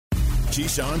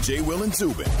Keyshawn, J. Will, and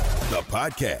Zubin, the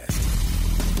podcast.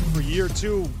 For year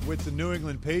two with the New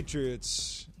England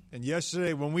Patriots, and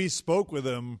yesterday when we spoke with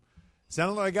him,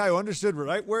 sounded like a guy who understood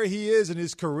right where he is in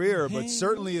his career, but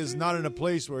certainly is not in a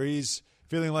place where he's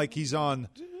feeling like he's on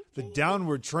the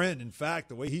downward trend. In fact,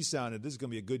 the way he sounded, this is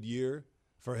going to be a good year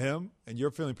for him, and you're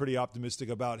feeling pretty optimistic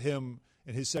about him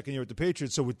in his second year with the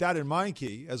Patriots. So with that in mind,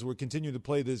 Key, as we're continuing to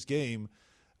play this game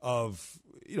of,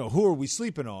 who are we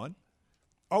sleeping on?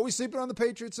 Are we sleeping on the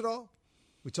Patriots at all?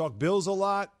 We talk Bills a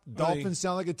lot. Dolphins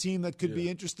sound like a team that could be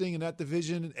interesting in that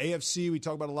division. AFC, we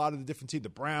talk about a lot of the different teams. The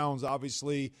Browns,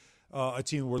 obviously, a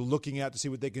team we're looking at to see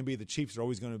what they can be. The Chiefs are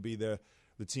always going to be the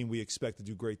team we expect to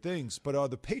do great things. But are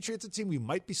the Patriots a team we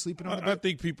might be sleeping on? I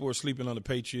think people are sleeping on the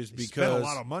Patriots because because spent a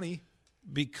lot of money.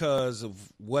 Because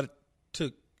of what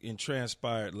took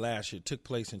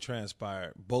place and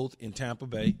transpired both in Tampa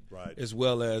Bay as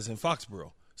well as in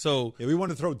Foxborough. So we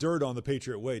wanted to throw dirt on the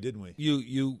Patriot way, didn't we?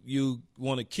 You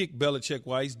want to kick Belichick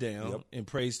while he's down and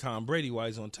praise Tom Brady while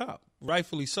he's on top.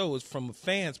 Rightfully so, is from a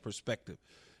fan's perspective.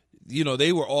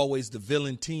 They were always the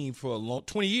villain team for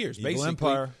 20 years, Evil basically.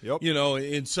 Empire. Yep.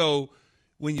 And so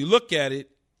when you look at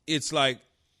it, it's like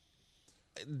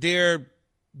they're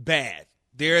bad.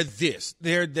 They're this.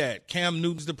 They're that. Cam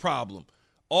Newton's the problem.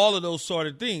 All of those sort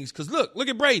of things. Because look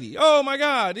at Brady. Oh, my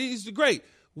God, he's great.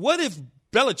 What if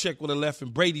Belichick would have left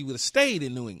and Brady would have stayed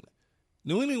in New England?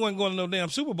 New England wasn't going to no damn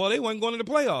Super Bowl. They wasn't going to the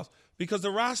playoffs because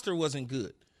the roster wasn't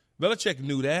good. Belichick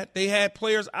knew that. They had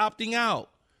players opting out.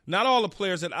 Not all the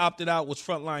players that opted out was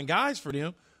frontline guys for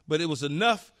them, but it was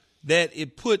enough that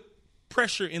it put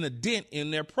pressure in a dent in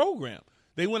their program.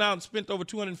 They went out and spent over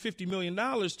 $250 million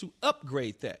to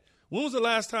upgrade that. When was the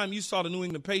last time you saw the New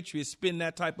England Patriots spend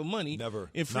that type of money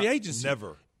in free agency?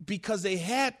 Never. Because they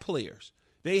had players.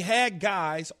 They had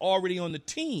guys already on the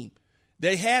team.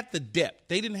 They had the depth.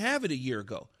 They didn't have it a year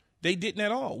ago. They didn't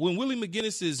at all. When Willie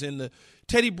McGinnis's and the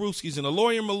Teddy Bruschi's and the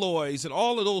Lawyer Malloys and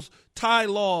all of those Ty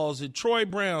Laws and Troy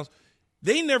Browns,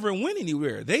 they never went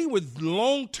anywhere. They were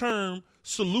long-term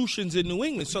solutions in New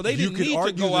England, so they didn't need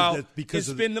to go out and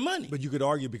spend the money. But you could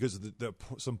argue because of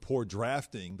some poor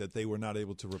drafting that they were not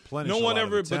able to replenish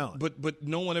talent. But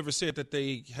no one ever said that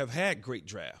they have had great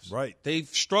drafts. Right. They've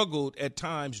struggled at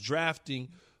times drafting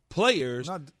players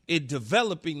and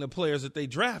developing the players that they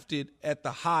drafted at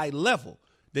the high level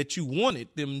that you wanted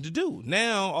them to do.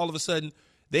 Now, all of a sudden,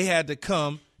 they had to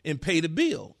come and pay the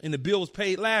bill, and the bill was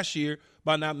paid last year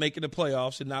by not making the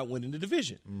playoffs and not winning the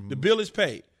division. Mm-hmm. The bill is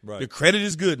paid. Right. The credit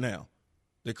is good now.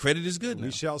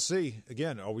 We shall see.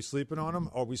 Again, are we sleeping on them?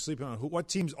 Are we sleeping on what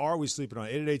teams are we sleeping on?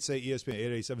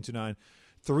 888-SAY-ESPN,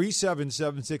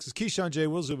 888-729-3776. It's Keyshawn, J.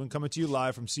 Will, Zubin coming to you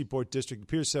live from Seaport District,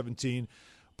 Pier 17,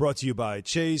 brought to you by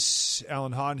Chase.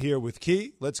 Alan Hahn here with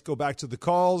Key. Let's go back to the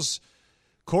calls.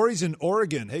 Corey's in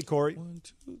Oregon. Hey, Corey. 1,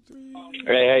 2, 3.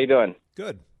 Hey, how you doing?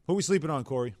 Good. Who are we sleeping on,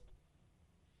 Corey?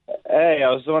 Hey, I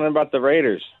was wondering about the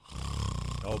Raiders.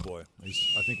 Oh boy,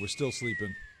 I think we're still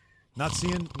sleeping. Not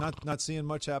seeing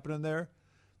much happening there.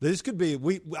 This could be.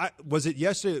 Was it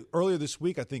yesterday? Earlier this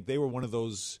week, I think they were one of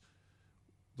those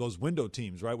window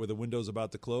teams, right? Where the window's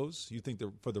about to close. You think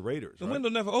they're for the Raiders? The window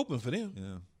never opened for them.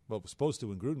 Yeah, well, it was supposed to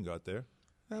when Gruden got there.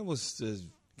 That was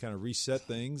kind of reset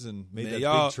things and made that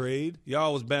big trade.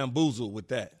 Y'all was bamboozled with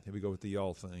that. Here we go with the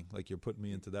y'all thing. Like you're putting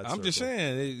me into that. I'm just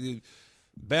saying,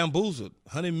 bamboozled.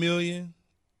 $100 million,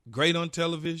 great on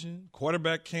television,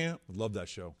 quarterback camp. Love that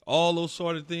show. All those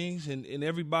sort of things, and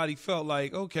everybody felt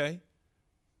like, okay,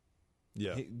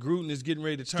 yeah, Gruden is getting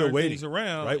ready to turn things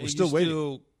around. Right, we're still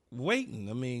waiting.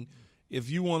 I mean,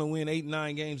 if you want to win 8,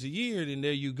 9 games a year, then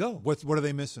there you go. What are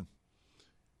they missing?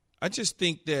 I just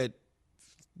think that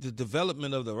the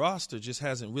development of the roster just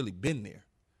hasn't really been there.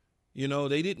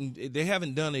 They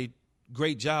haven't done a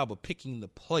great job of picking the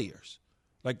players.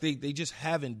 Like they just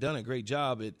haven't done a great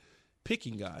job at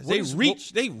picking guys. They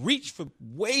reach for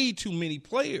way too many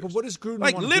players. But what does Gruden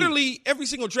like want literally to every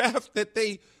single draft I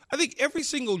think every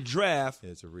single draft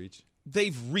it's a reach.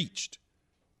 They've reached.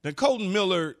 Now Colton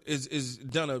Miller is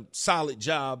done a solid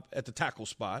job at the tackle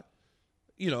spot.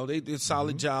 They did a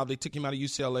solid job. They took him out of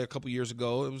UCLA a couple years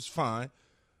ago. It was fine.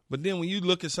 But then when you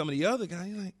look at some of the other guys,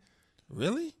 you're like,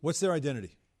 really? What's their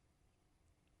identity?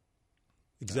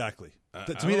 Exactly.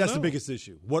 To me, that's the biggest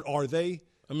issue. What are they?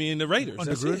 I mean, the Raiders.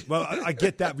 That's it. Well, I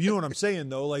get that. You know what I'm saying,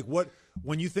 though. Like,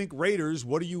 when you think Raiders,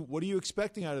 what are you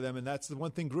expecting out of them? And that's the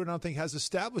one thing Gruden, I don't think, has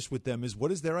established with them is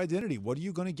what is their identity? What are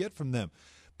you going to get from them?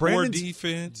 More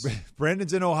defense.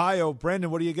 Brandon's in Ohio. Brandon,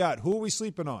 what do you got? Who are we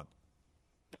sleeping on?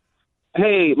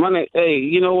 Hey,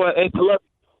 you know what? Hey,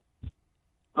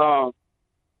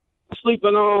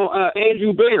 sleeping on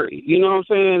Andrew Berry. You know what I'm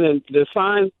saying? And the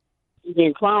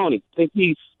being clowny. Think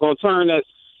he's gonna turn that?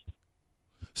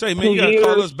 Say, man, you got to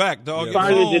call us back, dog. Yeah.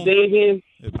 Starting today again.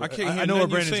 I can't hear I know where nothing you're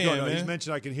Brandon's saying, going. man. He's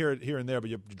mentioned I can hear it here and there, but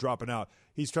you're dropping out.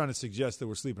 He's trying to suggest that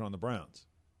we're sleeping on the Browns.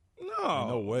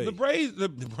 No way. The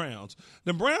Browns.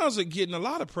 The Browns are getting a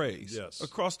lot of praise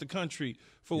across the country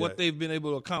for what they've been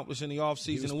able to accomplish in the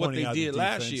offseason and what they did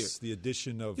last year. The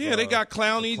addition of they got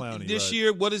Clowney this right.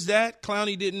 year. What is that?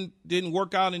 Clowney didn't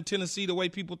work out in Tennessee the way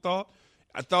people thought.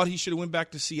 I thought he should have went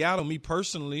back to Seattle, me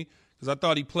personally, because I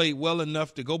thought he played well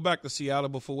enough to go back to Seattle,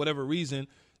 but for whatever reason,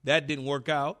 that didn't work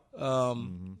out.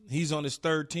 He's on his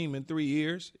third team in 3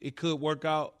 years. It could work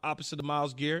out opposite of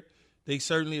Myles Garrett. They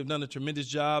certainly have done a tremendous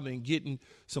job in getting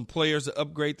some players to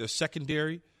upgrade their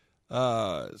secondary.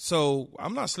 So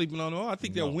I'm not sleeping on them. I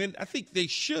think they'll win. I think they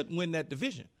should win that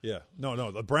division. Yeah.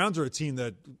 No. The Browns are a team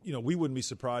that, we wouldn't be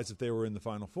surprised if they were in the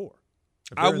Final Four.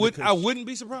 I wouldn't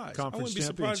be surprised. Conference I wouldn't be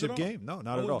championship surprised at all. game. No,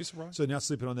 not at all. Be surprised. So now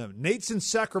sleeping on them. Nate's in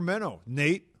Sacramento.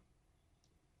 Nate.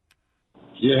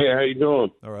 Yeah, hey, how you doing?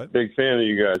 All right. Big fan of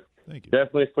you guys. Thank you.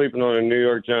 Definitely sleeping on the New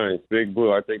York Giants. Big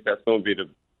Blue. I think that's going to be the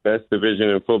best division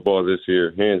in football this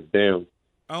year, hands down.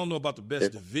 I don't know about the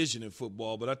best division in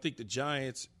football, but I think the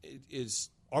Giants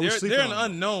Are we they're sleeping an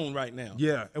on unknown right now.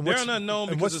 Yeah. And they're an unknown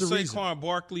because what's the Saquon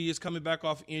Barkley is coming back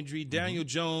off injury. Daniel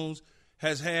Jones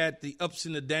has had the ups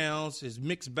and the downs, his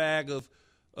mixed bag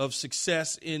of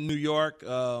success in New York,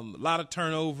 a lot of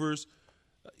turnovers.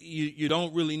 You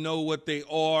don't really know what they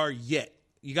are yet.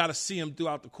 You got to see them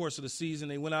throughout the course of the season.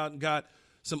 They went out and got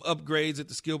some upgrades at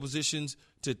the skill positions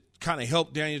to kind of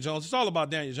help Daniel Jones. It's all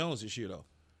about Daniel Jones this year, though.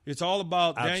 It's all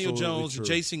about Daniel Jones and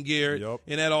Jason Garrett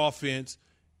in that offense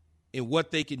and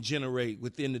what they can generate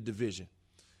within the division.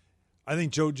 I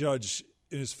think Joe Judge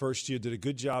in his first year did a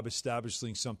good job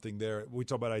establishing something there. We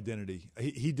talk about identity.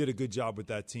 He did a good job with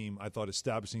that team. I thought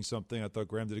establishing something. I thought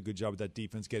Graham did a good job with that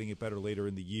defense, getting it better later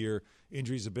in the year.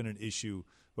 Injuries have been an issue,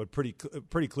 but pretty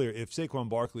clear. If Saquon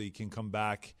Barkley can come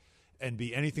back and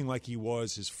be anything like he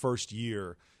was his first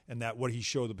year, and that what he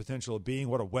showed the potential of being,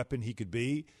 what a weapon he could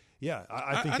be. Yeah,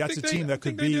 I think that's a team that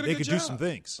could be. They could do some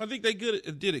things. I think they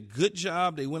did a good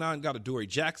job. They went out and got a Dory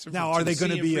Jackson. Now, from are they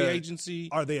going to be free agency?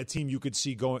 Are they a team you could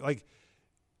see going like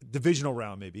divisional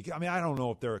round? Maybe. I mean, I don't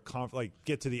know if they're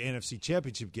get to the NFC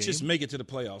Championship game. Just make it to the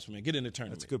playoffs, man. Get in the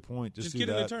tournament. That's a good point. Just get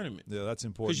in the tournament. Yeah, that's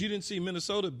important. Because you didn't see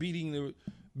Minnesota beating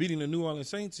the New Orleans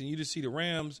Saints, and you just see the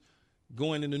Rams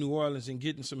going into New Orleans and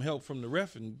getting some help from the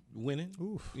ref and winning.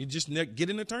 Oof. You just get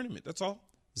in the tournament. That's all.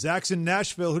 Zach's in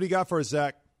Nashville. Who do you got for us,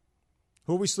 Zach?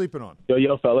 Who are we sleeping on?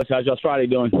 Yo, fellas. How's y'all Friday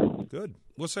doing? Good.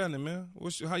 What's happening, man?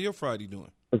 How your Friday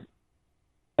doing?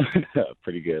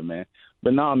 Pretty good, man.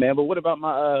 But nah, man. But what about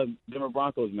my Denver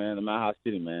Broncos, man? The Mile High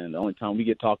City, man. The only time we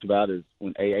get talked about is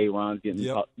when AA Ron's getting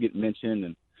mentioned,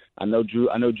 and I know Drew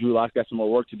Lock's got some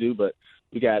more work to do, but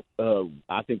we got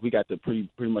I think we got the pretty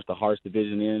much the hardest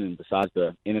division in, and besides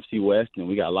the NFC West, and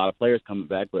we got a lot of players coming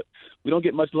back, but we don't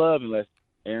get much love unless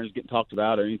Aaron's getting talked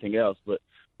about or anything else. But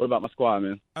what about my squad,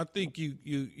 man? I think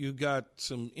you got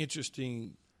some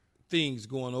interesting things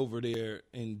going over there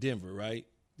in Denver, right?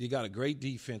 You got a great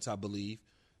defense, I believe.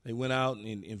 They went out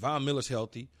and Von Miller's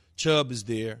healthy. Chubb is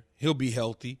there. He'll be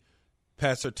healthy.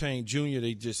 Pat Surtain Jr.,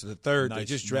 they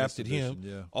just drafted him.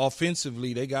 Yeah.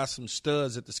 Offensively, they got some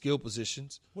studs at the skill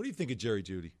positions. What do you think of Jerry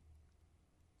Jeudy?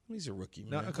 He's a rookie,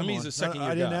 man. No, he's a second-year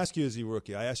guy. I didn't ask you is he a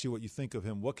rookie. I asked you what you think of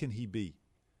him. What can he be?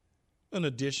 An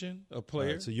addition, a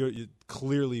player. Right, so you're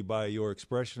clearly, by your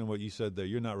expression and what you said there,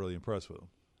 you're not really impressed with him.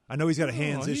 I know he's got a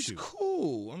hands issue. He's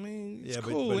cool. I mean, he's but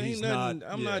cool. he's Ain't nothing.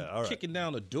 not, I'm not kicking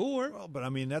down the door. Well, but I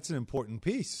mean, that's an important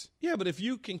piece. Yeah, but if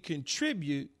you can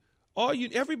contribute,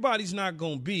 everybody's not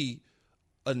going to be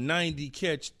a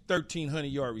 90-catch,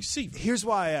 1,300-yard receiver. Here's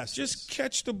why I asked Just this.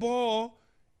 catch the ball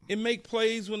and make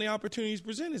plays when the opportunities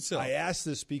present itself. I asked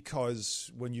this because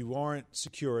when you aren't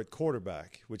secure at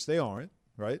quarterback, which they aren't,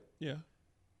 right? Yeah.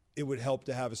 It would help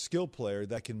to have a skill player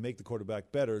that can make the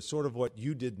quarterback better, sort of what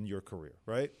you did in your career,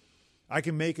 right? I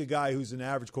can make a guy who's an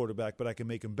average quarterback, but I can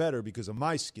make him better because of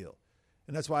my skill.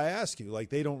 And that's why I ask you. Like,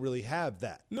 they don't really have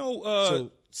that. No,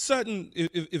 Sutton,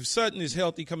 if Sutton is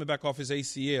healthy coming back off his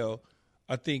ACL,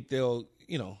 I think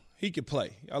he could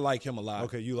play. I like him a lot.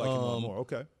 Okay, you like him a lot more.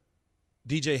 Okay.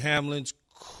 DJ Hamlin's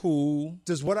cool.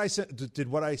 Did what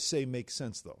I say make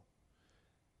sense, though?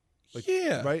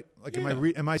 Yeah. Right? Like,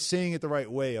 am I saying it the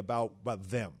right way about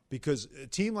them? Because a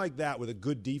team like that with a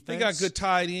good defense. They got good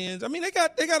tight ends. I mean, they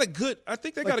got a good – I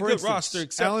think they got a good roster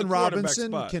except Allen the quarterback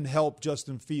Robinson spot. can help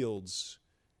Justin Fields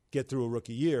get through a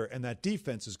rookie year, and that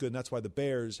defense is good, and that's why the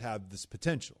Bears have this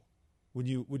potential. Would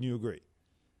you agree?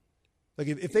 Like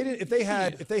if they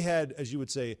had, as you would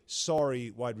say,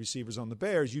 sorry wide receivers on the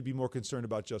Bears, you'd be more concerned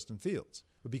about Justin Fields.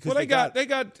 But because they got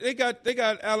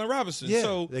Allen Robinson. Yeah,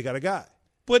 so they got a guy.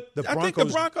 But I think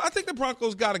the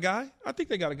Broncos got a guy. I think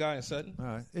they got a guy in Sutton. All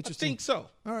right, interesting. I think so.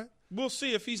 All right. We'll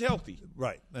see if he's healthy.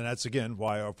 Right. And that's, again,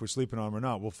 why if we're sleeping on him or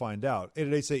not, we'll find out.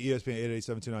 888-ESPN,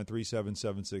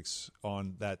 888-729-3776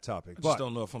 on that topic. I just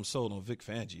don't know if I'm sold on Vic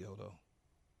Fangio, though.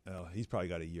 He's probably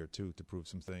got a year, too, to prove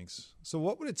some things. So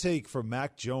what would it take for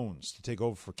Mac Jones to take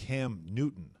over for Cam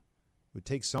Newton? It would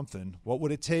take something. What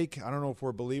would it take? I don't know if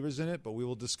we're believers in it, but we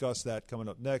will discuss that coming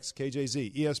up next.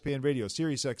 KJZ, ESPN Radio,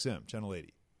 Sirius XM, Channel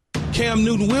 80. Cam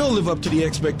Newton will live up to the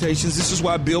expectations. This is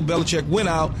why Bill Belichick went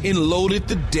out and loaded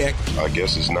the deck. I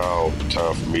guess it's now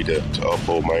time for me to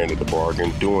uphold my end of the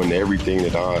bargain, doing everything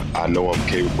that I know I'm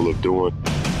capable of doing.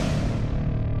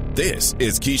 This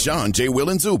is Keyshawn, J. Will,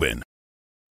 and Zubin.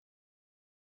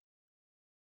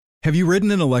 Have you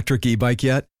ridden an electric e-bike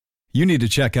yet? You need to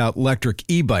check out Electric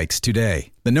E-Bikes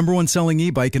today, the #1 selling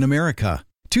e-bike in America.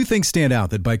 2 things stand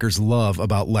out that bikers love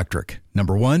about Electric.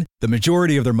 Number 1, the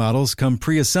majority of their models come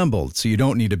pre-assembled, so you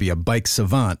don't need to be a bike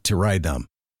savant to ride them.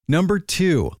 Number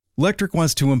 2, Electric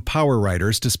wants to empower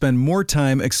riders to spend more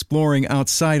time exploring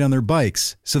outside on their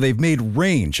bikes, so they've made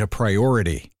range a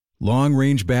priority.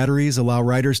 Long-range batteries allow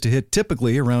riders to hit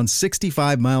typically around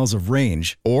 65 miles of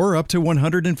range, or up to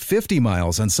 150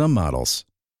 miles on some models.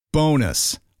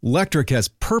 Bonus, Electric has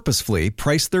purposefully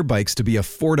priced their bikes to be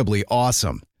affordably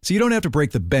awesome, so you don't have to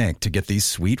break the bank to get these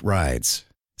sweet rides.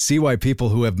 See why people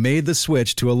who have made the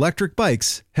switch to electric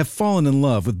bikes have fallen in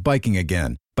love with biking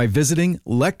again by visiting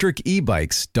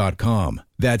lectricebikes.com.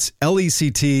 That's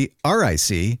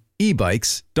LECTRIC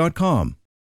ebikes.com.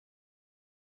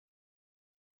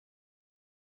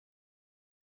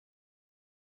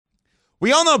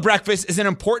 We all know breakfast is an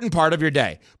important part of your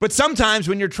day, but sometimes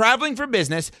when you're traveling for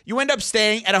business, you end up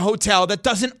staying at a hotel that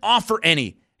doesn't offer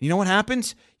any. You know what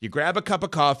happens? You grab a cup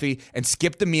of coffee and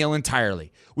skip the meal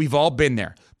entirely. We've all been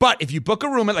there. But if you book a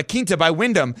room at La Quinta by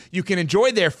Wyndham, you can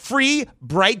enjoy their free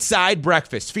Bright Side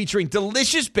breakfast featuring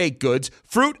delicious baked goods,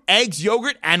 fruit, eggs,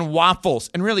 yogurt, and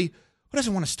waffles. And really, who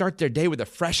doesn't want to start their day with a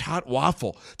fresh, hot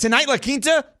waffle? Tonight, La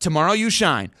Quinta, tomorrow you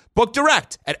shine. Book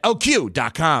direct at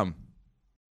lq.com.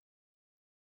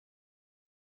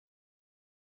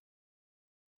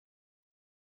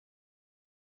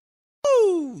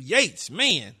 Yates,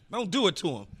 man, don't do it to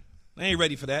him. I ain't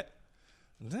ready for that.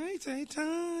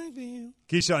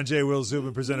 Keyshawn, J. Will,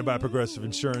 Zubin, presented by Progressive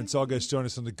Insurance. All guys join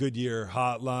us on the Goodyear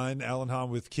Hotline. Alan Hahn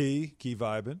with Key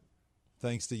vibing.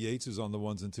 Thanks to Yates, who's on the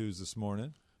 1s and 2s this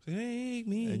morning. Take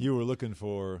me. And you were looking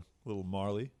for little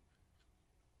Marley.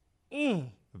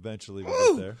 Eventually,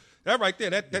 we'll get there. That right there,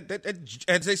 that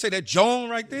as they say, that Joan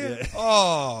right there. Yeah.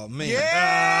 Oh man,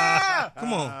 yeah,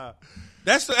 come on.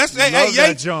 That's hey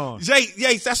Yates, Jones.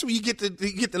 Yates. That's when you get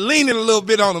to leaning a little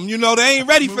bit on them. You know they ain't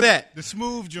ready for that. The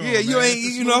smooth Jones. Yeah, you ain't.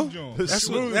 You know that's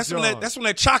when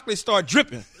that chocolate start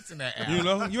dripping. It's in that app. You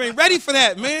know you ain't ready for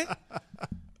that, man.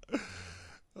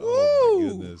 Oh my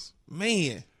goodness,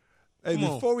 man. Hey,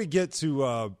 before we get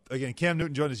to again, Cam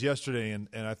Newton joined us yesterday, and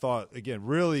I thought again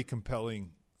really compelling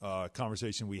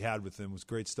conversation we had with him. It was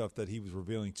great stuff that he was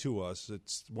revealing to us.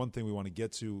 It's one thing we want to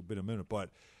get to in a minute, but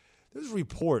there's a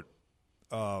report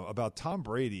about Tom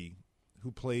Brady,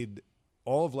 who played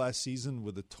all of last season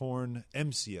with a torn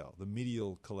MCL, the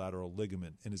medial collateral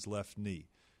ligament in his left knee.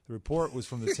 The report was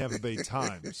from the Tampa Bay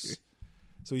Times.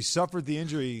 So he suffered the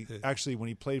injury actually when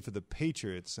he played for the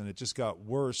Patriots, and it just got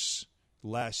worse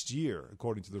last year,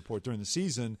 according to the report. During the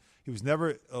season, he was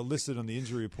never listed on the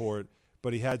injury report,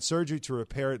 but he had surgery to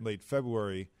repair it in late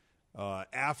February.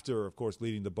 After, of course,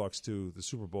 leading the Bucs to the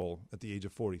Super Bowl at the age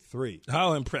of 43.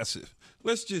 How impressive.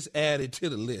 Let's just add it to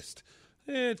the list.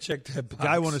 Yeah, check that box. The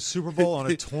guy won a Super Bowl on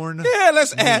a torn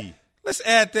let's knee.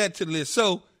 add that to the list.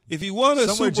 So if he won a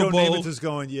Super Bowl. Joe Namath is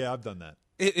going, yeah, I've done that.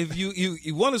 If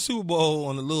you won a Super Bowl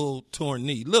on a little torn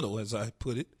knee, little as I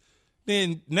put it,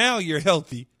 then now you're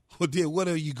healthy. Well, then what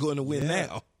are you going to win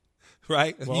now?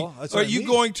 Right? Well, are you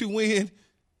going to win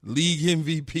league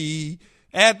MVP?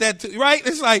 Add that to, right?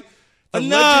 It's like,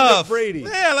 enough. Brady.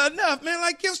 Yeah, enough, man.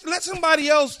 Like, just let somebody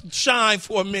else shine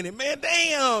for a minute, man.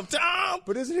 Damn, Tom.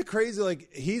 But isn't it crazy?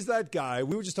 Like, he's that guy.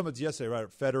 We were just talking about this yesterday, right?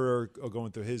 Federer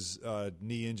going through his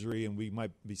knee injury, and we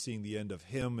might be seeing the end of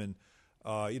him. And,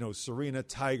 Serena,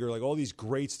 Tiger, like all these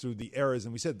greats through the eras.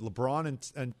 And we said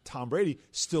LeBron and Tom Brady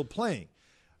still playing.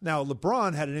 Now,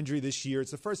 LeBron had an injury this year. It's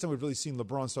the first time we've really seen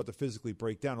LeBron start to physically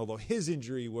break down, although his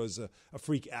injury was a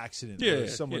freak accident. Yeah, it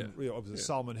was a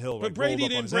Solomon Hill. But Brady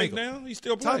didn't break down. He's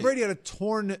still playing. Tom Brady had a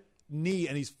torn knee,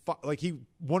 and he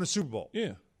won a Super Bowl.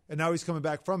 Yeah. and now he's coming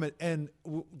back from it. And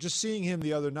just seeing him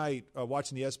the other night,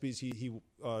 watching the ESPYs, he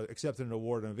accepted an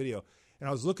award on a video, and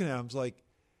I was looking at him, I was like,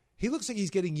 he looks like he's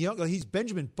getting young. Like he's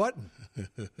Benjamin Button.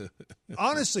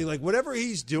 Honestly, like whatever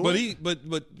he's doing.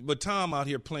 But Tom out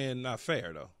here playing not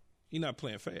fair though. He's not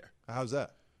playing fair. How's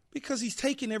that? Because he's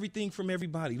taking everything from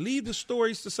everybody. Leave the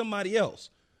stories to somebody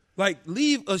else. Like,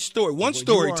 leave a story. One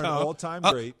story, Tom. All-time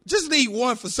great. Just leave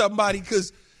one for somebody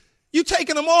because you're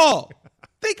taking them all.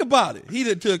 Think about it. He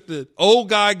done took the old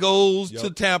guy goes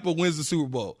to Tampa, wins the Super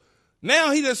Bowl.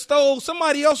 Now he just stole.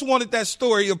 Somebody else wanted that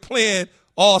story of playing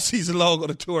all season long on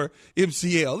the tour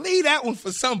MCL. Leave that one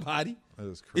for somebody. That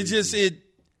was crazy.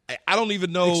 I don't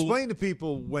even know. Explain to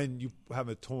people when you have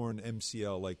a torn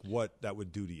MCL, like what that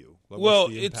would do to you. Like, well,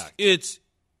 what's the impact?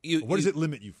 What does it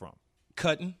limit you from?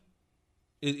 Cutting.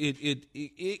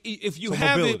 If you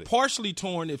have it partially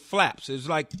torn, it flaps. It's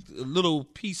like a little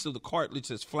piece of the cartilage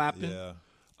that's flapping,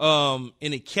 and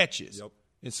it catches. Yep.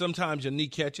 And sometimes your knee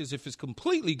catches. If it's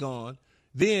completely gone,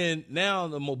 then now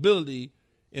the mobility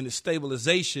and the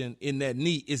stabilization in that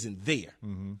knee isn't there.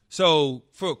 Mm-hmm. So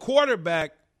for a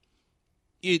quarterback,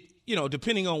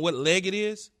 depending on what leg it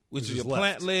is, which is your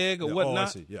plant leg or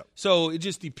whatnot. Yep. So it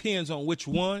just depends on which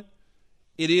one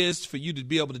it is for you to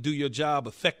be able to do your job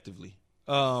effectively.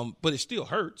 But it still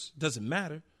hurts. Doesn't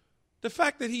matter. The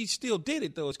fact that he still did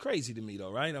it, though, is crazy to me,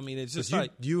 though, right? I mean, it's just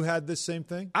you had this same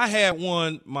thing? I had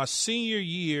one my senior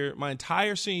year, my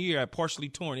entire senior year. I partially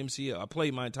torn MCL. I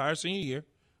played my entire senior year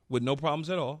with no problems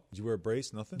at all. Did you wear a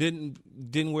brace? Nothing?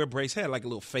 Didn't wear a brace. Had like a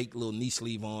little fake little knee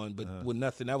sleeve on, but with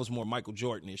nothing. That was more Michael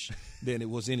Jordan-ish than it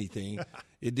was anything.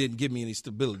 It didn't give me any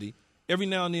stability. Every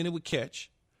now and then it would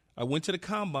catch. I went to the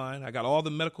combine. I got all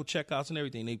the medical checkouts and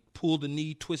everything. They pulled the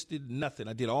knee, twisted, nothing.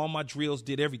 I did all my drills,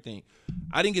 did everything.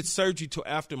 I didn't get surgery till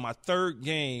after my third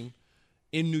game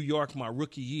in New York my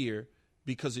rookie year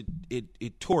because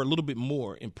it tore a little bit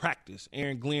more in practice.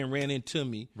 Aaron Glenn ran into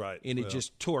me, and it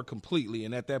just tore completely.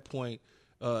 And at that point,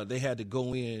 they had to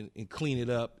go in and clean it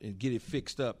up and get it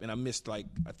fixed up. And I missed I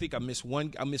missed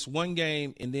one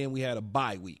game, and then we had a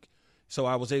bye week. So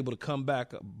I was able to come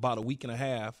back about a week and a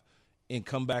half and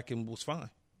come back and was fine.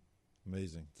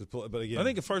 Amazing. But again, I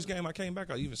think the first game I came back,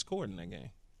 I even scored in that game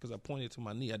because I pointed to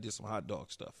my knee. I did some hot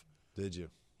dog stuff. Did you?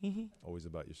 Mm-hmm. Always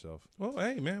about yourself. Well,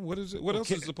 hey, man, what is it? What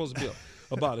else is it supposed to be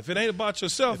about? If it ain't about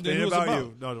yourself, then who's about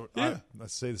you? No, I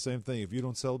say the same thing. If you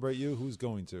don't celebrate you, who's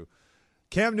going to?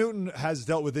 Cam Newton has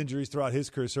dealt with injuries throughout his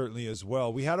career, certainly as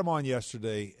well. We had him on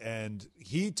yesterday, and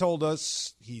he told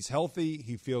us he's healthy.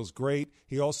 He feels great.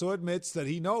 He also admits that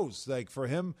he knows, like, for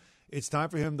him, it's time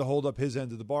for him to hold up his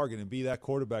end of the bargain and be that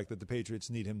quarterback that the Patriots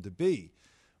need him to be.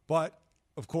 But,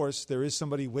 of course, there is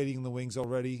somebody waiting in the wings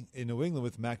already in New England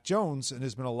with Mac Jones, and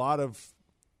there's been a lot of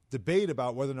debate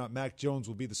about whether or not Mac Jones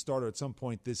will be the starter at some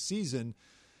point this season.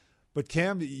 But,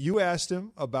 Cam, you asked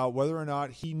him about whether or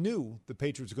not he knew the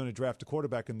Patriots were going to draft a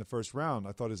quarterback in the first round.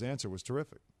 I thought his answer was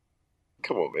terrific.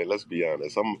 Come on, man. Let's be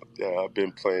honest. I've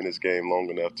been playing this game long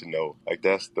enough to know, like,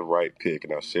 that's the right pick.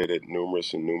 And I've said it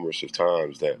numerous of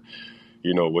times that,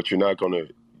 what you're not going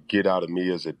to get out of me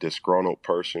as a disgruntled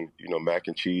person. Mac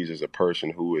and Cheese is a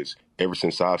person who is, ever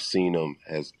since I've seen him,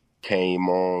 has came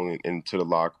on into the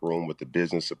locker room with the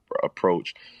business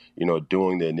approach,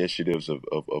 doing the initiatives of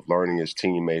learning his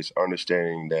teammates,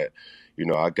 understanding that,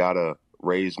 I got to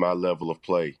raise my level of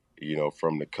play.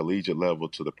 From the collegiate level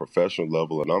to the professional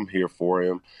level, and I'm here for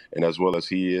him, and as well as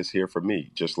he is here for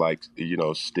me, just like,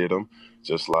 Stidham,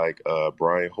 just like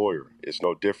Brian Hoyer. It's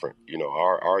no different.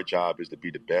 Our job is to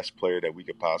be the best player that we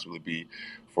could possibly be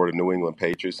for the New England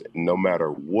Patriots. No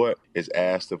matter what is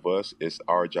asked of us, it's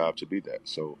our job to be that.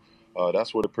 So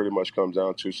that's what it pretty much comes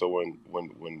down to. So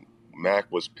when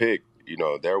Mac was picked,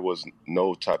 there was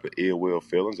no type of ill will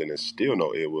feelings, and there's still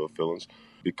no ill will feelings.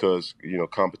 Because,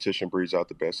 competition breeds out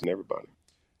the best in everybody.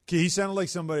 He sounded like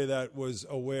somebody that was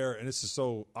aware, and this is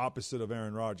so opposite of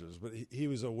Aaron Rodgers, but he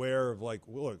was aware of, like,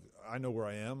 look, I know where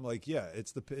I am. Like, yeah,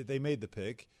 they made the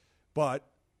pick, but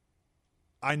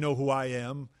I know who I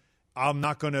am. I'm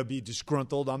not going to be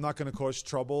disgruntled. I'm not going to cause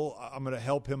trouble. I'm going to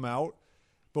help him out.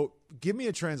 But give me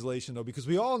a translation, though, because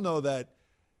we all know that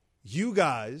you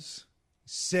guys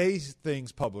say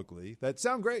things publicly that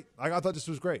sound great. I thought this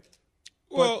was great.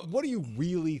 Well, what are you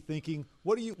really thinking?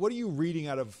 What are you reading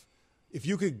out of? If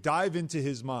you could dive into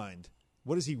his mind,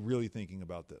 what is he really thinking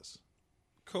about this?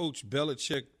 Coach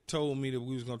Belichick told me that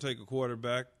we was going to take a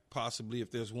quarterback, possibly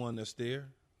if there's one that's there.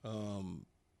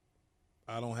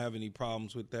 I don't have any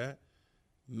problems with that.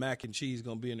 Mac and Cheese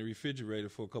going to be in the refrigerator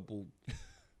for a couple,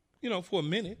 for a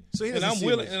minute. So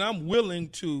I'm willing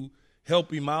to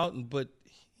help him out, but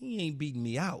he ain't beating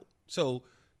me out. So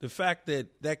the fact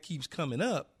that keeps coming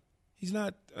up, He's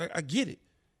not. I get it.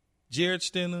 Jared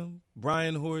Stidham,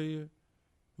 Brian Hoyer,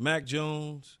 Mac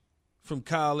Jones, from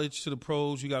college to the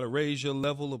pros, you got to raise your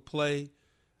level of play.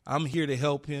 I'm here to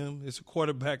help him. It's a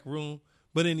quarterback room.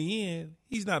 But in the end,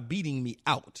 he's not beating me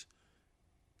out.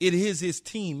 It is his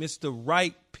team. It's the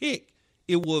right pick.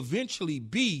 It will eventually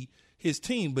be his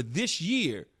team. But this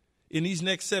year, in these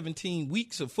next 17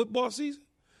 weeks of football season,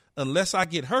 unless I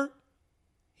get hurt,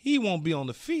 he won't be on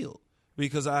the field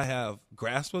because I have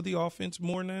grasp of the offense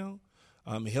more now.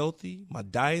 I'm healthy. My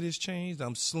diet has changed.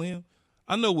 I'm slim.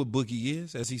 I know what Boogie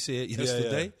is, as he said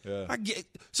yesterday. Yeah. I get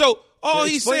so all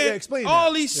he's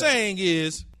saying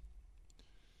is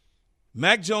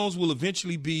Mac Jones will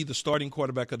eventually be the starting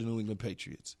quarterback of the New England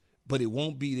Patriots, but it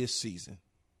won't be this season.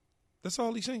 That's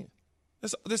all he's saying.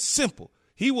 That's simple.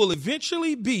 He will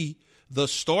eventually be the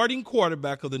starting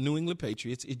quarterback of the New England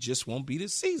Patriots. It just won't be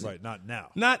this season. Right, not now.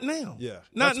 Not now. Yeah.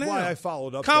 Not That's now. why I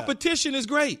followed up. Competition is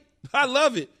great. I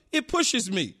love it. It pushes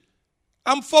me.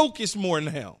 I'm focused more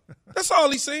now. That's all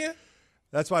he's saying.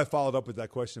 That's why I followed up with that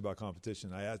question about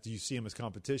competition. I asked, do you see him as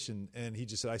competition? And he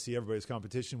just said, I see everybody as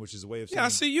competition, which is a way of saying. Yeah, I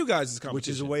see you guys as competition. Which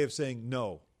is a way of saying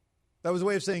no. That was a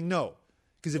way of saying no.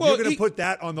 Because if you're going to put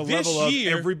that on the level of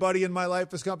everybody in my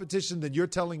life as competition, then you're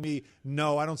telling me,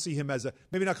 no, I don't see him as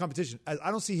maybe not competition. I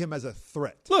don't see him as a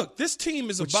threat. Look, this team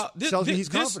is about – tells me he's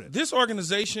confident. This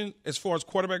organization, as far as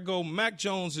quarterback go, Mac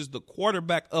Jones is the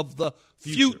quarterback of the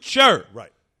future.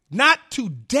 Right. Not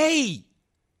today.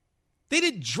 They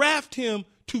didn't draft him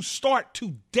to start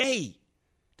today.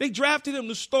 They drafted him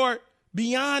to start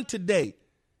beyond today.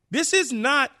 This is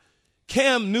not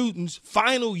Cam Newton's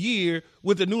final year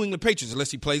with the New England Patriots,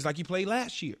 unless he plays like he played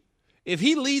last year. If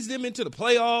he leads them into the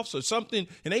playoffs or something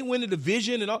and they win the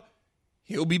division and all,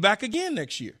 he'll be back again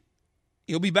next year.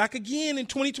 He'll be back again in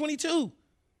 2022.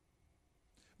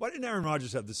 Why didn't Aaron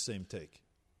Rodgers have the same take?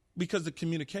 Because the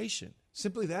communication.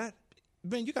 Simply that?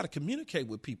 Man, you got to communicate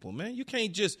with people, man. You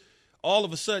can't just all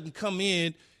of a sudden come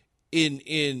in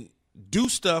and do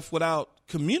stuff without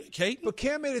communicating. But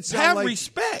Cam made it sound have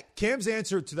respect. Cam's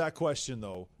answer to that question,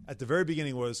 though, at the very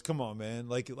beginning was, "Come on, man!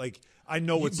 Like I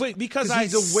know what's because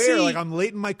he's aware. Like I'm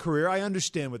late in my career. I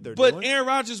understand what they're doing." But Aaron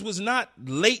Rodgers was not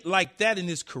late like that in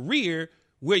his career,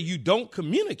 where you don't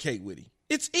communicate with him.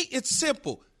 It's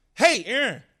simple. Hey,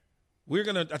 Aaron,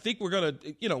 I think we're gonna.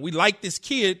 We like this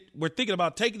kid. We're thinking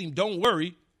about taking him. Don't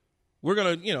worry. We're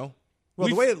gonna. Well,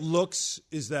 the way it looks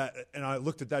is that, and I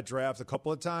looked at that draft a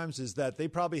couple of times, is that they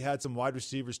probably had some wide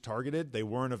receivers targeted. They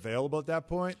weren't available at that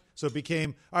point. So it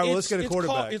became, all right, well, let's get a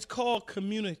quarterback. It's called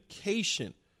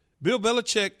communication. Bill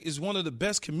Belichick is one of the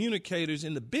best communicators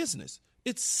in the business.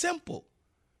 It's simple.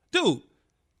 Dude,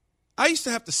 I used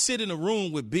to have to sit in a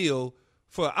room with Bill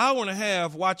for an hour and a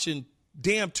half watching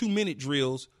damn 2-minute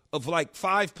drills of like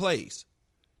 5 plays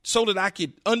so that I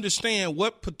could understand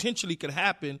what potentially could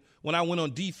happen when I went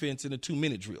on defense in a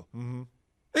 2-minute drill. Mm-hmm.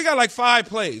 They got like 5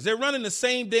 plays. They're running the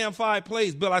same damn 5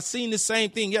 plays. Bill, I seen the same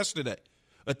thing yesterday.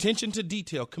 Attention to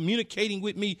detail, communicating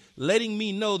with me, letting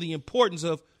me know the importance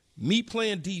of me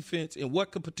playing defense and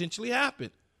what could potentially happen.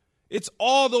 It's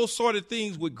all those sort of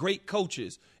things with great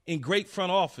coaches and great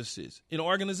front offices in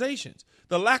organizations.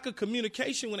 The lack of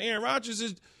communication with Aaron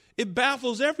Rodgers it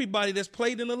baffles everybody that's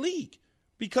played in the league.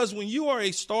 Because when you are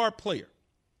a star player,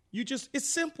 it's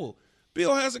simple.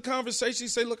 Bill has a conversation. He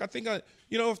say, look, I think,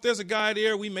 if there's a guy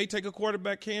there, we may take a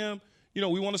quarterback, Cam.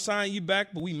 We want to sign you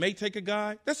back, but we may take a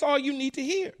guy. That's all you need to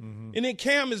hear. Mm-hmm. And then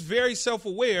Cam is very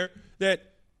self-aware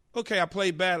that, okay, I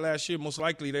played bad last year. Most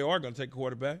likely they are going to take a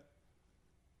quarterback.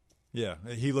 Yeah,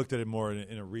 he looked at it more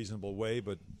in a reasonable way,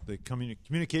 but the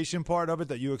communication part of it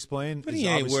that you explained but is he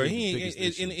ain't obviously worried.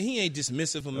 He ain't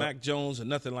dismissive of Mac Jones or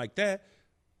nothing like that.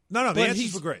 No, the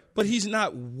answers were great. But he's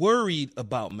not worried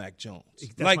about Mac Jones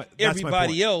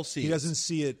everybody else is. He doesn't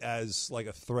see it as like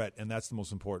a threat, and that's the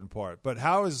most important part. But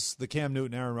how is the Cam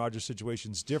Newton, Aaron Rodgers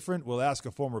situations different? We'll ask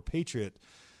a former Patriot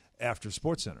after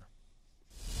SportsCenter.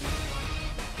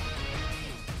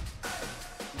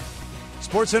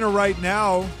 SportsCenter right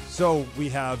now. So we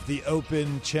have the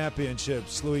Open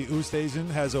Championships. Louis Oosthuizen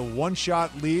has a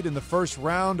one-shot lead in the first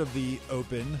round of the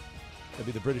Open. That'd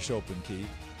be the British Open, Key.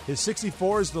 His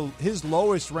 64 is his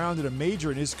lowest round in a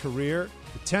major in his career.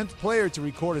 The 10th player to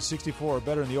record a 64 or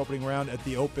better in the opening round at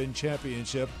the Open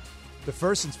Championship. The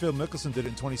first since Phil Mickelson did it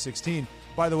in 2016.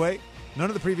 By the way, none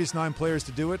of the previous 9 players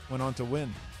to do it went on to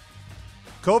win.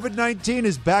 COVID-19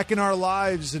 is back in our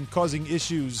lives and causing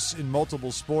issues in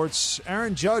multiple sports.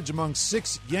 Aaron Judge among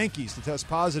 6 Yankees to test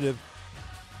positive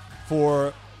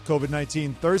for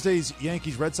COVID-19. Thursday's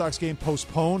Yankees-Red Sox game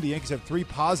postponed. The Yankees have 3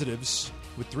 positives,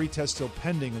 with 3 tests still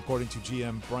pending, according to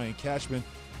GM Brian Cashman.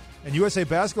 And USA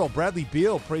Basketball, Bradley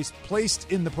Beal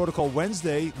placed in the protocol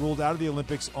Wednesday, ruled out of the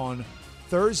Olympics on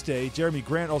Thursday. Jeremy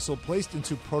Grant also placed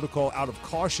into protocol out of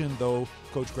caution, though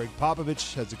Coach Greg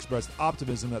Popovich has expressed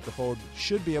optimism that the forward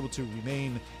should be able to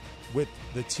remain with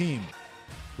the team.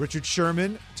 Richard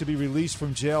Sherman to be released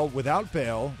from jail without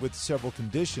bail with several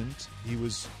conditions. He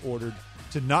was ordered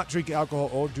to not drink alcohol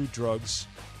or do drugs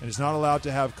and is not allowed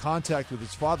to have contact with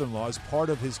his father-in-law as part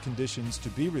of his conditions to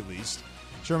be released.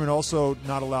 Sherman also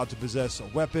not allowed to possess a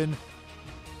weapon.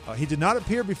 He did not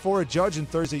appear before a judge in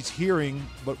Thursday's hearing,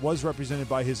 but was represented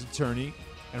by his attorney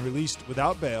and released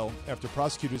without bail after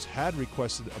prosecutors had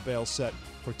requested a bail set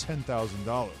for $10,000.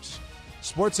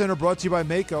 SportsCenter brought to you by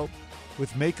Mako.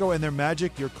 With Mako and their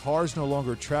magic, your car's no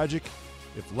longer tragic.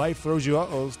 If life throws you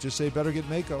uh-ohs, just say better get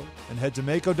Mako and head to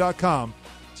Mako.com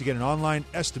to get an online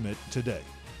estimate today.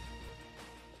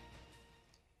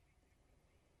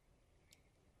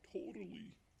 Totally.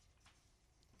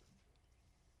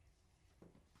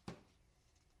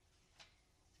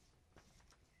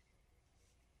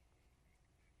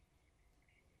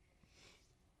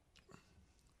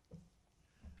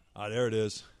 Ah, there it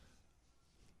is.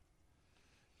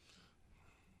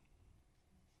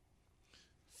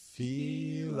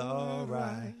 Feel all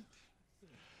right.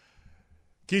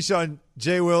 Keyshawn,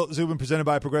 J. Will, Zubin, presented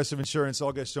by Progressive Insurance.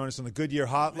 All guests join us on the Goodyear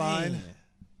Hotline. Man.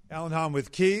 Alan Hahn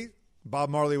with Key. Bob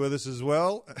Marley with us as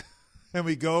well. And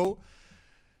we go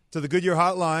to the Goodyear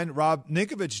Hotline. Rob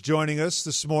Ninkovich joining us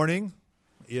this morning,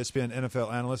 ESPN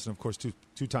NFL analyst, and, of course,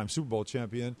 two-time Super Bowl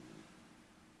champion.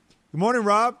 Good morning,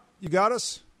 Rob. You got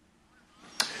us?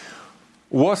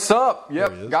 What's up?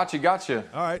 Yep, got you.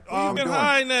 All right. Where you been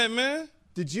hiding at, man?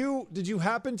 Did you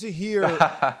happen to hear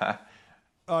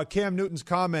Cam Newton's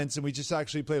comments, and we just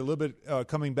actually played a little bit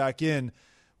coming back in,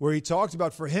 where he talked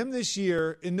about for him this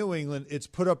year in New England, it's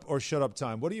put up or shut up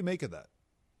time. What do you make of that?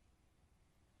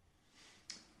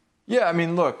 Yeah, I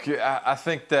mean, look, I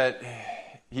think that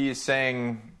he is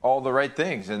saying all the right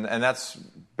things, and that's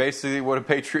basically what a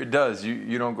Patriot does.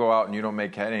 You don't go out and you don't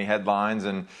make any headlines,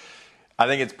 and I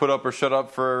think it's put up or shut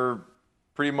up for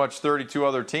pretty much 32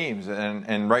 other teams.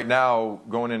 And right now,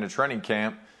 going into training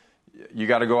camp, you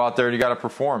got to go out there and you got to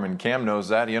perform. And Cam knows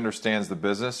that. He understands the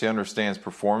business. He understands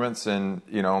performance. And,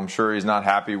 I'm sure he's not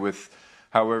happy with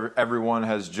how everyone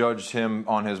has judged him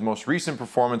on his most recent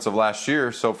performance of last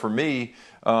year. So for me,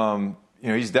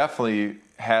 he's definitely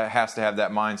has to have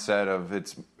that mindset of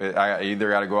I either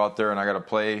got to go out there and I got to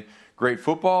play great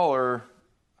football or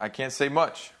I can't say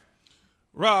much.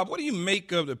 Rob, what do you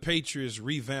make of the Patriots'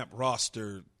 revamped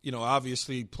roster?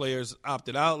 Obviously players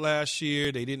opted out last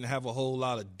year. They didn't have a whole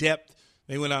lot of depth.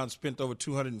 They went out and spent over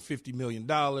 $250 million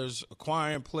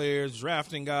acquiring players,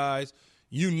 drafting guys,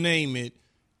 you name it,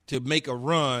 to make a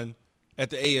run at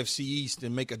the AFC East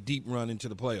and make a deep run into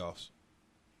the playoffs.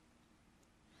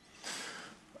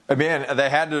 Man, they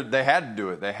had to do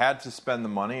it. They had to spend the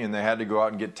money, and they had to go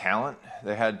out and get talent.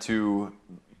 They had to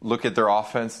look at their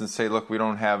offense and say, look, we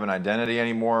don't have an identity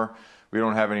anymore. We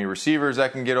don't have any receivers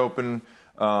that can get open.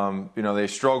 They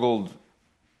struggled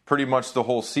pretty much the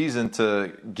whole season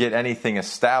to get anything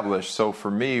established. So for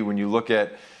me, when you look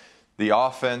at the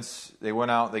offense, they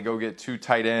went out, they go get 2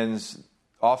 tight ends.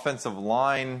 Offensive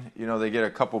line, they get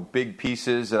a couple big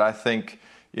pieces that I think,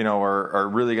 are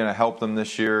really going to help them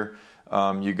this year.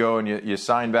 You go and you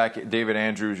sign back David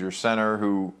Andrews, your center,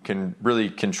 who can really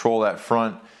control that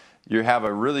front. You have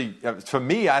for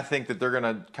me, I think that they're going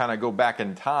to kind of go back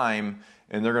in time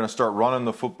and they're going to start running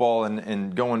the football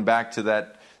and going back to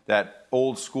that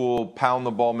old school pound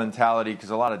the ball mentality, because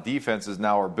a lot of defenses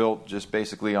now are built just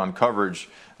basically on coverage.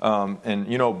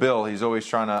 And Bill, he's always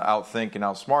trying to outthink and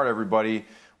outsmart everybody.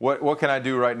 What can I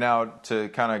do right now to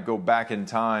kind of go back in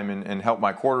time and help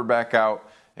my quarterback out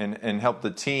and help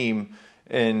the team?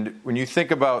 And when you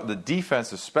think about the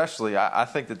defense especially, I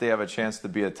think that they have a chance to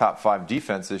be a top 5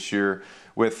 defense this year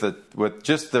with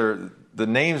just the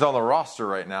names on the roster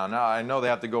right now. Now, I know they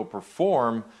have to go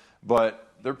perform, but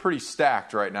they're pretty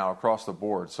stacked right now across the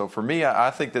board. So for me,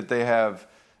 I think that they have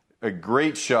a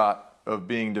great shot of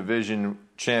being division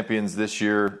champions this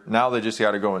year. Now they just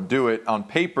got to go and do it. On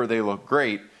paper, they look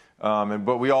great,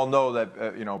 but we all know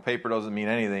that paper doesn't mean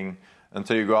anything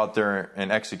until you go out there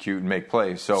and execute and make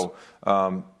plays. So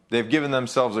they've given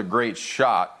themselves a great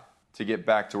shot to get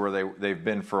back to where they've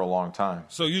been for a long time.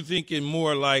 So you're thinking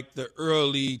more like the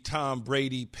early Tom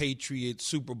Brady Patriots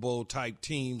Super Bowl type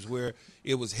teams where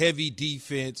it was heavy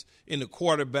defense and the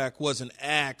quarterback wasn't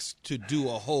asked to do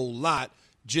a whole lot,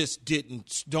 just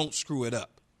don't screw it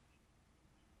up.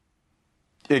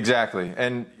 Exactly.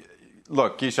 And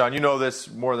look, Keyshawn, you know this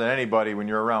more than anybody when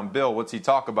you're around Bill. What's he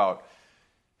talk about?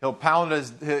 He'll pound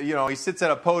he sits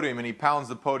at a podium and he pounds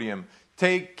the podium.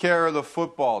 Take care of the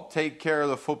football. Take care of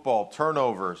the football.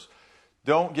 Turnovers.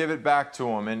 Don't give it back to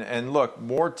him. And look,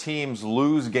 more teams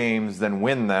lose games than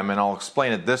win them, and I'll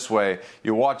explain it this way.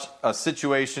 You watch a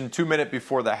situation 2 minutes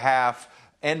before the half,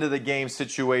 end of the game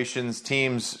situations,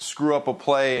 teams screw up a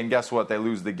play, and guess what? They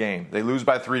lose the game. They lose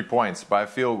by 3 points, by a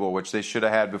field goal, which they should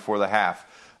have had before the half.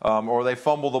 Or they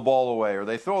fumble the ball away, or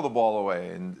they throw the ball away,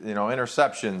 and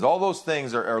interceptions. All those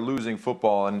things are losing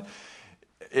football. And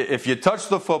if you touch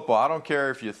the football, I don't care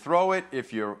if you throw it,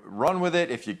 if you run with it,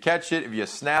 if you catch it, if you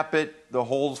snap it, the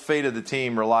whole fate of the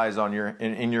team relies on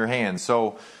in your hands.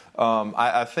 So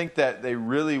I think that they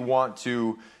really want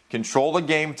to control the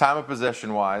game time of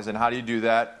possession wise. And how do you do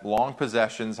that? Long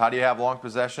possessions. How do you have long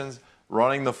possessions?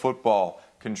 Running the football,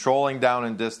 controlling down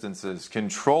and distances,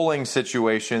 controlling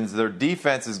situations. Their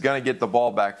defense is going to get the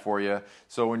ball back for you.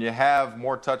 So when you have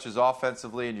more touches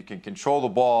offensively and you can control the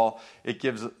ball, it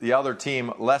gives the other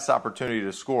team less opportunity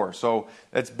to score. So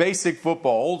it's basic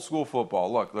football, old school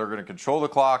football. Look, they're going to control the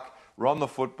clock, run the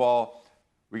football.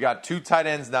 We got 2 tight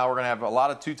ends now. We're going to have a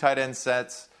lot of 2 tight end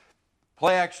sets,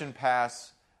 play action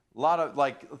pass, a lot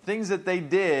of things that they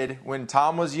did when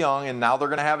Tom was young, and now they're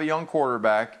going to have a young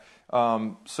quarterback.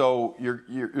 So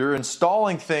you're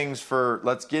installing things for,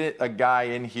 let's get a guy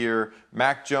in here.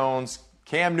 Mac Jones,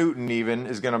 Cam Newton even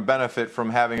is going to benefit from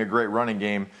having a great running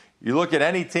game. You look at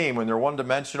any team when they're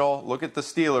one-dimensional. Look at the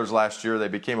Steelers last year. They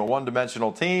became a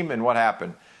one-dimensional team, and what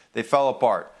happened? They fell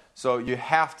apart. So you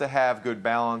have to have good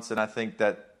balance, and I think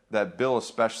that Bill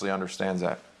especially understands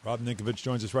that. Rob Ninkovich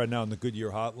joins us right now on the Goodyear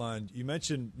Hotline. You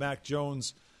mentioned Mac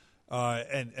Jones.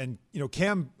 And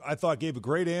Cam, I thought, gave a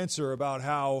great answer about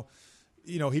how,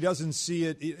 he doesn't see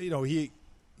it.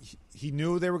 He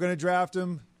knew they were going to draft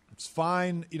him. It's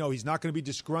fine. He's not going to be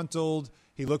disgruntled.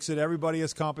 He looks at everybody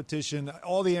as competition.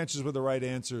 All the answers were the right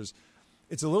answers.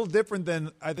 It's a little different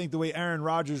than, I think, the way Aaron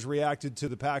Rodgers reacted to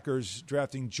the Packers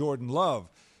drafting Jordan Love.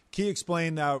 Key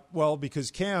explained that,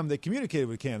 because Cam, they communicated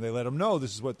with Cam. They let him know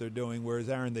this is what they're doing, whereas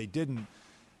Aaron, they didn't.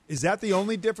 Is that the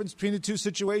only difference between the two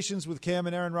situations with Cam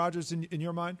and Aaron Rodgers in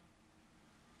your mind?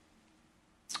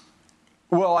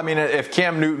 Well, I mean, if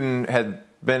Cam Newton had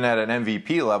been at an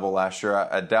MVP level last year,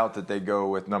 I doubt that they'd go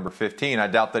with number 15. I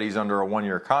doubt that he's under a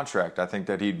one-year contract. I think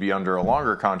that he'd be under a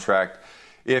longer contract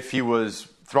if he was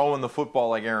throwing the football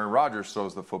like Aaron Rodgers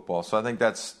throws the football. So I think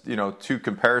that's, 2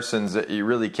 comparisons that you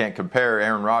really can't compare.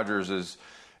 Aaron Rodgers is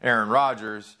Aaron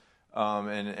Rodgers.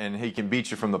 And he can beat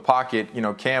you from the pocket.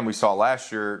 Cam, we saw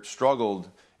last year, struggled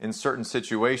in certain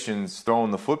situations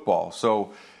throwing the football.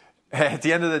 So at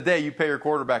the end of the day, you pay your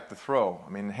quarterback to throw. I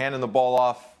mean, handing the ball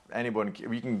off, you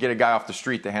can get a guy off the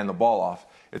street to hand the ball off.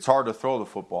 It's hard to throw the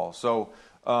football. So,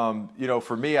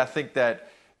 for me, I think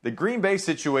that the Green Bay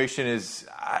situation is,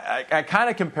 I kind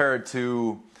of compare it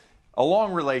to a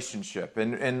long relationship.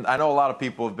 And I know a lot of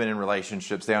people have been in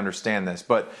relationships. They understand this.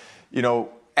 But,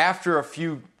 after a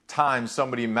few times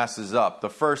somebody messes up. The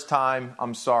first time,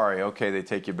 I'm sorry, okay, they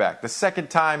take you back. The second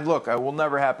time, look, it will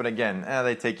never happen again.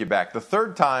 They take you back. The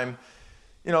third time,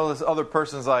 this other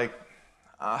person's like,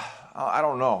 I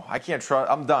don't know. I can't trust.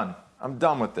 I'm done. I'm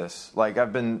done with this.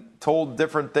 I've been told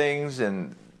different things,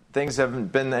 and things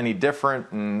haven't been any different,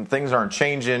 and things aren't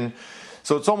changing.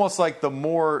 So it's almost like the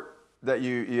more that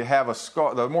you have a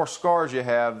scar, the more scars you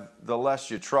have, the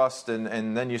less you trust,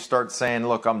 and then you start saying,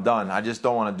 look, I'm done. I just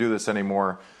don't want to do this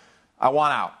anymore. I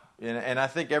want out. And I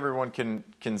think everyone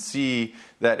can see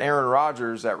that Aaron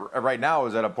Rodgers right now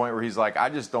is at a point where he's like,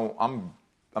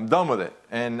 I'm done with it.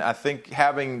 And I think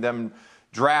having them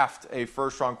draft a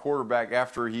first-round quarterback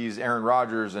after he's Aaron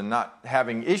Rodgers and not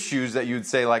having issues that you'd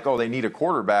say like, oh, they need a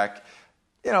quarterback,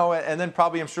 and then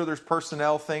probably I'm sure there's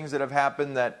personnel things that have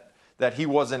happened that he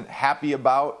wasn't happy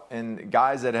about, and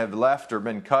guys that have left or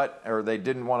been cut or they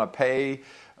didn't want to pay,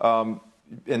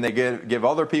 and they give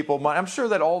other people money. I'm sure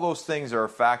that all those things are a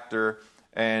factor,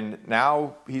 and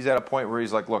now he's at a point where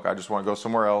he's like, look, I just want to go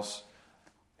somewhere else.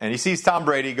 And he sees Tom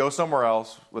Brady go somewhere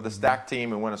else with a stacked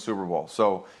team and win a Super Bowl.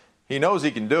 So he knows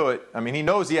he can do it. I mean, he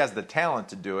knows he has the talent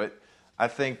to do it. I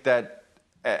think that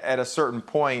at a certain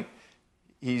point,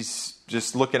 he's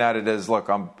just looking at it as, look,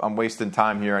 I'm wasting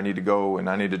time here. I need to go and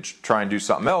I need to try and do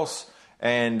something else.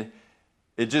 And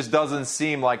it just doesn't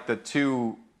seem like the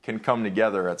two can come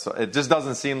together. It just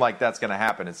doesn't seem like that's going to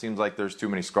happen. It seems like there's too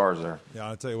many scars there. Yeah,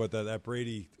 I'll tell you what, that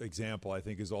Brady example, I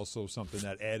think, is also something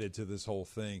that added to this whole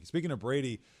thing. Speaking of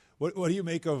Brady, what do you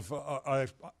make of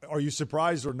are you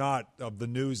surprised or not of the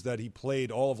news that he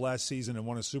played all of last season and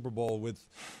won a Super Bowl with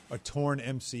a torn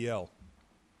MCL?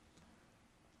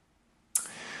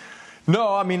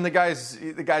 No, I mean the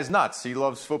guy's nuts. He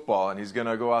loves football, and he's going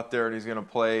to go out there and he's going to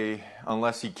play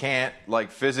unless he can't.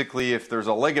 Like physically, if there's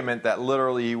a ligament that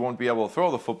literally he won't be able to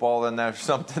throw the football, then there's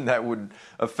something that would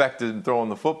affect him throwing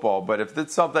the football. But if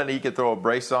it's something he could throw a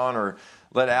brace on, or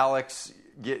let Alex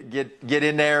get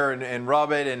in there and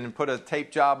rub it and put a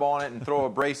tape job on it and throw a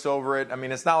brace over it. I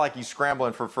mean, it's not like he's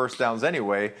scrambling for first downs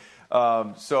anyway.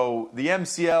 So the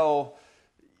MCL,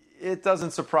 it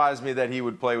doesn't surprise me that he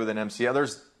would play with an MCL.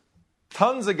 There's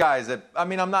tons of guys that, I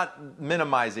mean, I'm not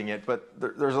minimizing it, but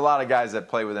there's a lot of guys that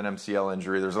play with an MCL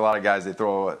injury. There's a lot of guys they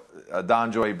throw a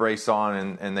DonJoy brace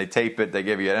on and they tape it. They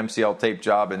give you an MCL tape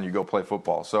job and you go play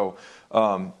football. So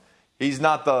he's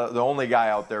not the only guy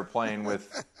out there playing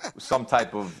with some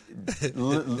type of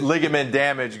ligament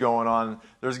damage going on.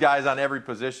 There's guys on every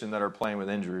position that are playing with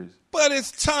injuries. But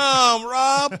it's Tom,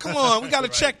 Rob. Come on, we got to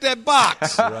check that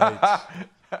box. Right.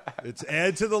 It's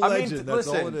add to the legend. I mean, That's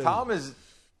listen, all it is.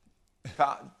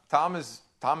 Tom is,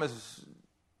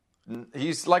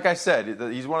 he's, like I said,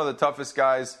 he's one of the toughest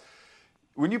guys.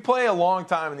 When you play a long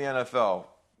time in the NFL,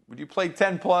 when you play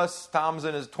 10 plus, Tom's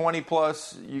in his 20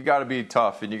 plus, you got to be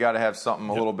tough and you got to have something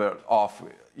a little bit off.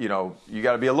 You know, you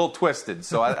got to be a little twisted.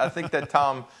 So I think that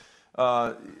Tom,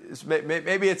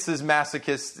 maybe it's his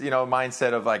masochist,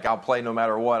 mindset of like, I'll play no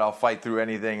matter what. I'll fight through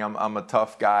anything. I'm a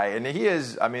tough guy. And he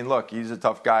is, I mean, look, he's a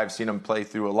tough guy. I've seen him play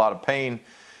through a lot of pain.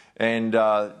 And,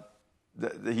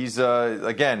 he's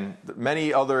again,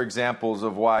 many other examples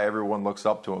of why everyone looks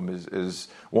up to him is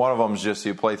one of them is just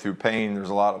you play through pain. There's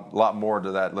a lot more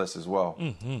to that list as well.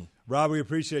 Mm-hmm. Rob, we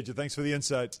appreciate you. Thanks for the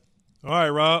insight. All right,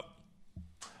 Rob.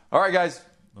 All right, guys.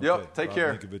 Okay, Yep, take Rob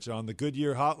care. Ninkovich on the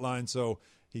Goodyear hotline. So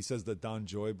he says the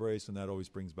DonJoy brace, and that always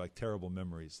brings back terrible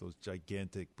memories. Those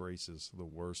gigantic braces, the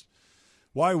worst.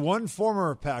 Why one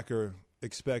former Packer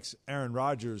expects Aaron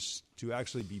Rodgers to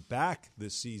actually be back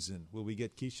this season. Will we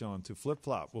get Keyshawn to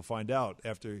flip-flop? We'll find out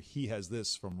after he has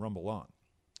this from Rumble On.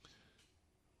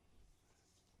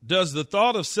 Does the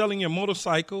thought of selling your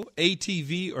motorcycle,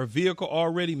 ATV, or vehicle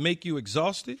already make you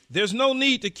exhausted? There's no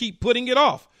need to keep putting it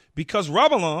off because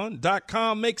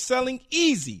RumbleOn.com makes selling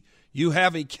easy. You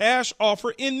have a cash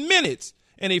offer in minutes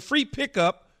and a free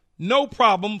pickup, no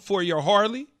problem for your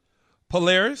Harley,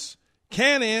 Polaris,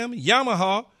 Can-Am,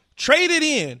 Yamaha. Trade it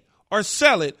in or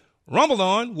sell it.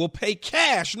 RumbleOn will pay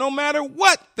cash no matter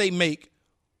what they make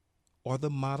or the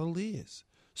model is.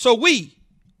 So we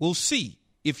will see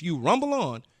if you rumble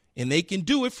on, and they can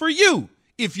do it for you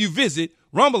if you visit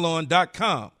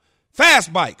RumbleOn.com.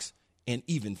 Fast bikes and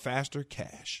even faster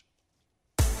cash.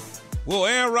 Will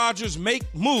Aaron Rodgers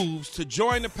make moves to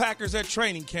join the Packers at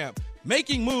training camp?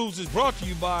 Making Moves is brought to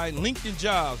you by LinkedIn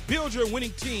Jobs. Build your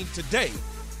winning team today.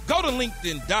 Go to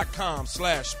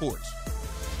LinkedIn.com/sports.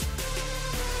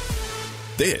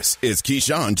 This is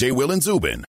Keyshawn, J. Will, and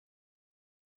Zubin.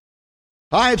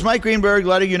 Hi, it's Mike Greenberg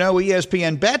letting you know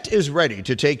ESPN Bet is ready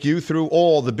to take you through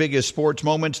all the biggest sports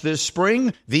moments this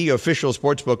spring. The official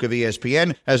sportsbook of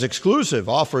ESPN has exclusive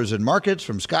offers and markets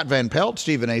from Scott Van Pelt,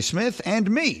 Stephen A. Smith,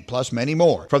 and me, plus many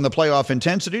more. From the playoff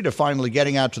intensity to finally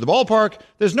getting out to the ballpark,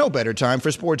 there's no better time for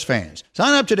sports fans.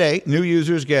 Sign up today. New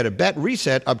users get a bet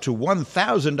reset up to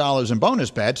 $1,000 in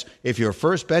bonus bets if your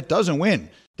first bet doesn't win.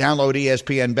 Download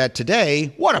ESPN Bet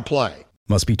today. What a play.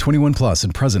 Must be 21 plus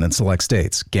and present in select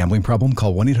states. Gambling problem?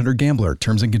 Call 1-800-GAMBLER.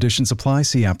 Terms and conditions apply.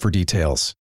 See app for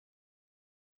details.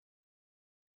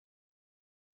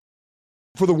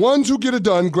 For the ones who get it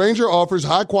done, Grainger offers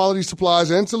high-quality supplies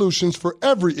and solutions for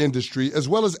every industry, as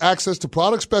well as access to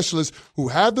product specialists who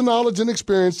have the knowledge and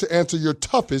experience to answer your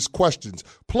toughest questions.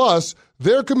 Plus,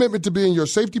 their commitment to being your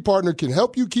safety partner can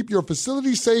help you keep your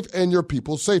facility safe and your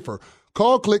people safer.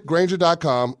 Call, click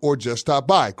Grainger.com, or just stop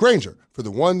by. Grainger, for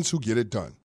the ones who get it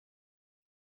done.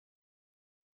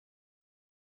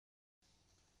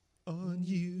 On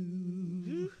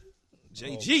you.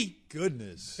 JG. Oh,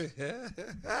 goodness. Yes.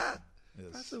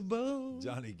 That's a bone.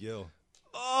 Johnny Gill.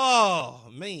 Oh,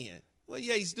 man. What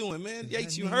Yates doing, man?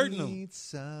 Yates, you hurting him.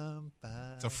 It's a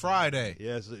Friday.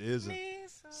 Yes, it is.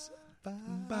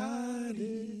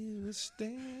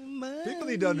 People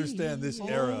need to understand this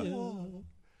era.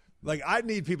 Like, I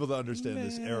need people to understand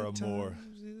this era more.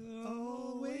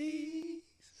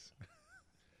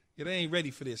 Yeah, they ain't ready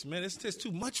for this, man. It's just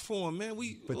too much for them, man.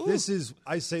 But this is,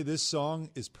 I say this song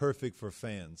is perfect for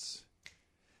fans.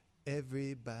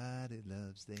 Everybody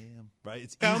loves them. Right?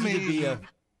 It's easy to be a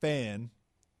fan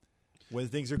when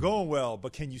things are going well,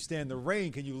 but can you stand the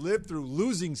rain? Can you live through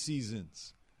losing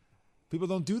seasons? People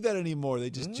don't do that anymore. They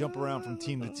just jump around from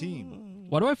team to team.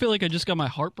 Why do I feel like I just got my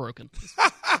heart broken?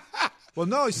 Well,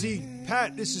 no, see,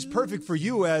 Pat, this is perfect for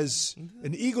you as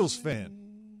an Eagles fan.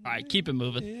 All right, keep it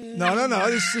moving. No.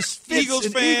 It's just Eagles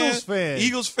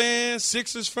fan,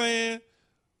 Sixers fan.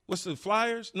 What's the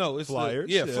Flyers? No, it's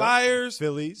Flyers. Flyers.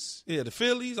 Phillies. Yeah, the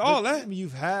Phillies, all that. I mean,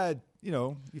 you've had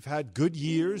good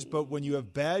years, but when you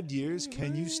have bad years,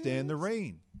 can you stand the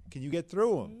rain? Can you get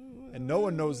through them? And no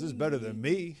one knows this better than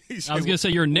me. I was going to say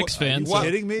you're a Knicks fan. Are you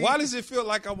kidding me? Why does it feel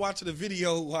like I'm watching a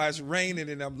video while it's raining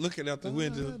and I'm looking out the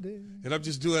window and I'm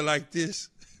just doing like this?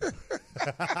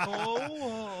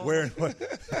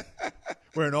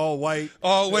 Wearing all white.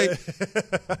 Oh, wait.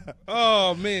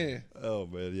 Oh, man. Oh,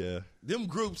 man, yeah. Them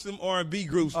groups, them R&B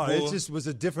groups, boy. It just was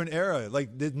a different era.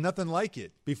 Like, there's nothing like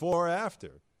it before or after.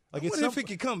 Like, I wonder if it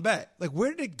could come back. Like,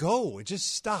 where did it go? It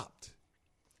just stopped.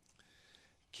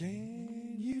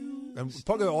 Can you? And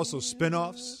probably also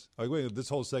spinoffs. Like, wait, this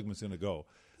whole segment's going to go.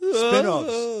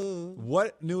 Spinoffs.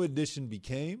 What New Edition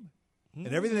became,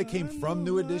 and everything that came from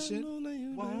New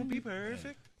Edition won't be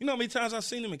perfect. You know how many times I've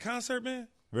seen them in concert, man?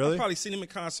 Really? I've probably seen them in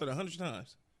concert 100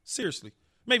 times. Seriously.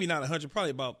 Maybe not 100,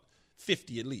 probably about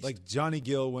 50 at least. Like Johnny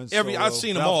Gill went solo. I've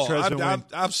seen them all.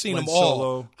 I've seen them all.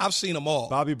 Solo. I've seen them all.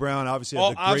 Bobby Brown obviously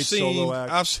had the great solo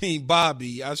act. I've seen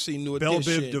Bobby. I've seen New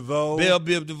Edition. Bell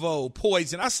Biv DeVoe.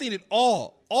 Poison. I've seen it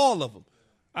all of them.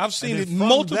 I've seen it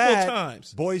multiple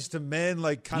times. Boys to Men,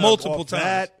 like kind multiple of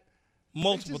times.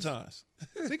 Multiple times.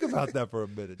 Think about that for a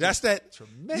minute. That's that.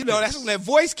 Tremendous. You know, that's when that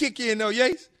voice kick in, though,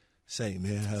 Yates. Say,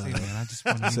 man, I just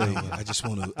want to know. I just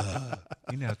want to.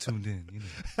 You're now tuned in. You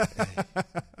know. Hey,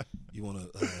 you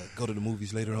want to go to the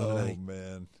movies later on tonight? Oh,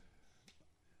 man.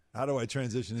 How do I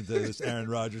transition into this Aaron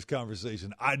Rodgers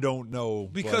conversation? I don't know.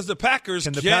 Because the Packers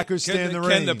can the Packers stand the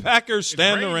rain? Can the Packers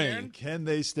stand the rain? Can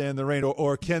they stand the rain,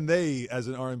 or can they, as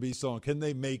an R&B song, can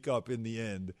they make up in the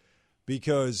end?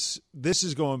 Because this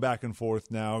is going back and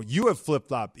forth now. You have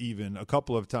flip-flopped even a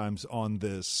couple of times on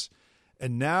this.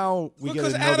 And now we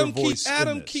get another voice.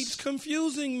 Adam keeps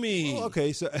confusing me. Oh,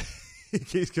 okay, so he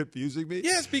keeps confusing me?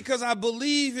 Yes, because I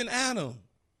believe in Adam.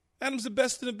 Adam's the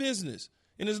best in the business.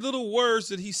 And his little words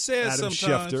that he says Adam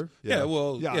sometimes. Schefter.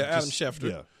 Adam Schefter.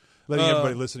 Yeah. Letting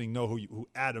everybody listening know who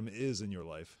Adam is in your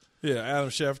life. Yeah, Adam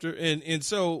Schefter. And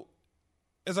so,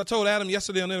 as I told Adam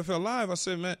yesterday on NFL Live, I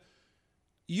said, man,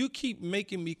 you keep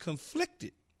making me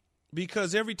conflicted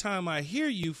because every time I hear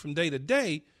you from day to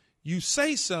day, you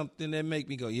say something that make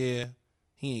me go, yeah,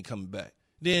 he ain't coming back.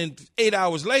 Then 8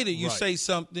 hours later, you say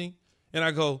something, and I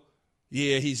go,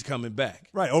 yeah, he's coming back.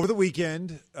 Right. Over the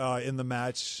weekend in the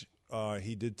match,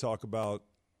 he did talk about,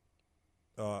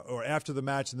 or after the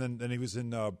match, and then he was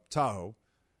in Tahoe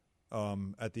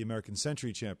at the American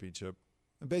Century Championship,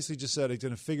 and basically just said he's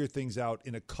going to figure things out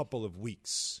in a couple of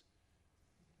weeks,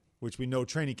 which we know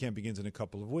training camp begins in a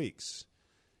couple of weeks.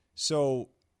 So,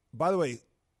 by the way,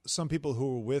 some people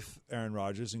who were with Aaron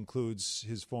Rodgers includes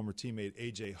his former teammate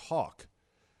A.J. Hawk.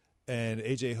 And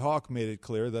A.J. Hawk made it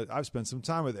clear that I've spent some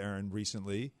time with Aaron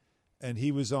recently, and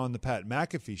he was on the Pat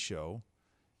McAfee show.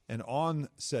 And on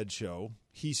said show,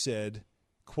 he said,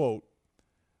 quote,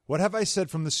 "What have I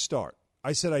said from the start?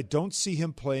 I said I don't see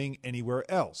him playing anywhere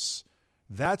else.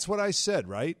 That's what I said,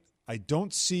 right? I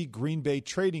don't see Green Bay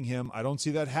trading him. I don't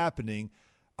see that happening.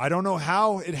 I don't know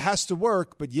how it has to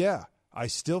work, but yeah, I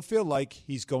still feel like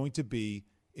he's going to be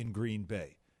in Green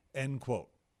Bay," end quote.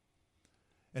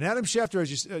 And Adam Schefter,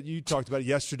 as you talked about it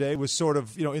yesterday, was sort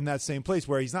of in that same place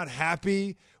where he's not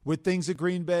happy with things at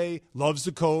Green Bay, loves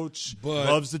the coach,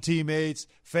 loves the teammates,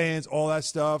 fans, all that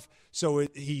stuff. So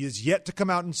he is yet to come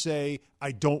out and say,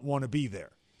 I don't want to be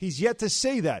there. He's yet to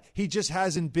say that. He just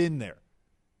hasn't been there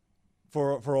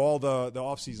for all the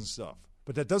offseason stuff.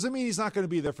 But that doesn't mean he's not going to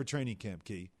be there for training camp,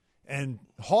 Key. And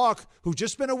Hawk, who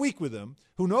just spent a week with him,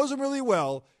 who knows him really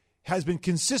well, has been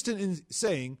consistent in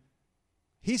saying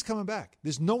he's coming back.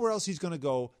 There's nowhere else he's going to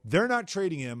go. They're not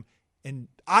trading him, and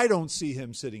I don't see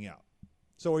him sitting out.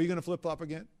 So are you going to flip-flop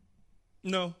again?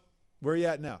 No. Where are you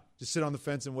at now? Just sit on the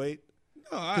fence and wait?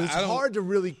 No, it's hard to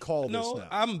really call this now. No,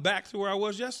 I'm back to where I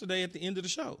was yesterday at the end of the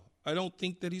show. I don't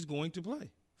think that he's going to play.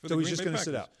 So he's just going to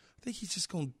sit out? I think he's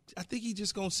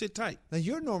just going to sit tight. Now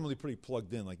you're normally pretty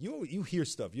plugged in. Like you hear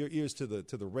stuff. Your ears to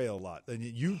the rail a lot. And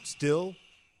you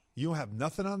don't have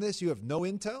nothing on this? You have no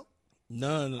intel?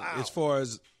 None. Wow. As far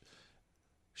as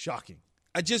shocking.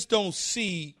 I just don't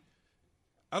see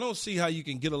how you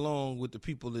can get along with the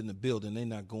people in the building. They're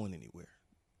not going anywhere.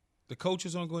 The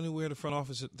coaches aren't going anywhere. The front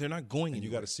office, they're not going anywhere.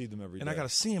 You got to see them every day. And I got to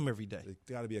see them every day. There's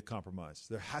got to be a compromise.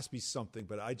 There has to be something,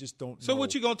 but I just don't know. So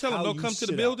what you going to tell them? Don't come to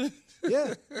the building?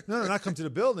 Yeah. No, not come to the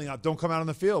building. Don't come out on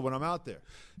the field when I'm out there.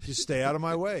 Just stay out of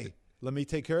my way. Let me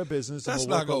take care of business. That's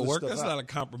not going to work. That's not a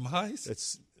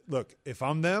compromise. Look, if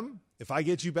I'm them, if I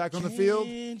get you back on the field.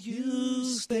 Can you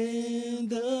stand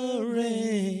the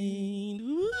rain?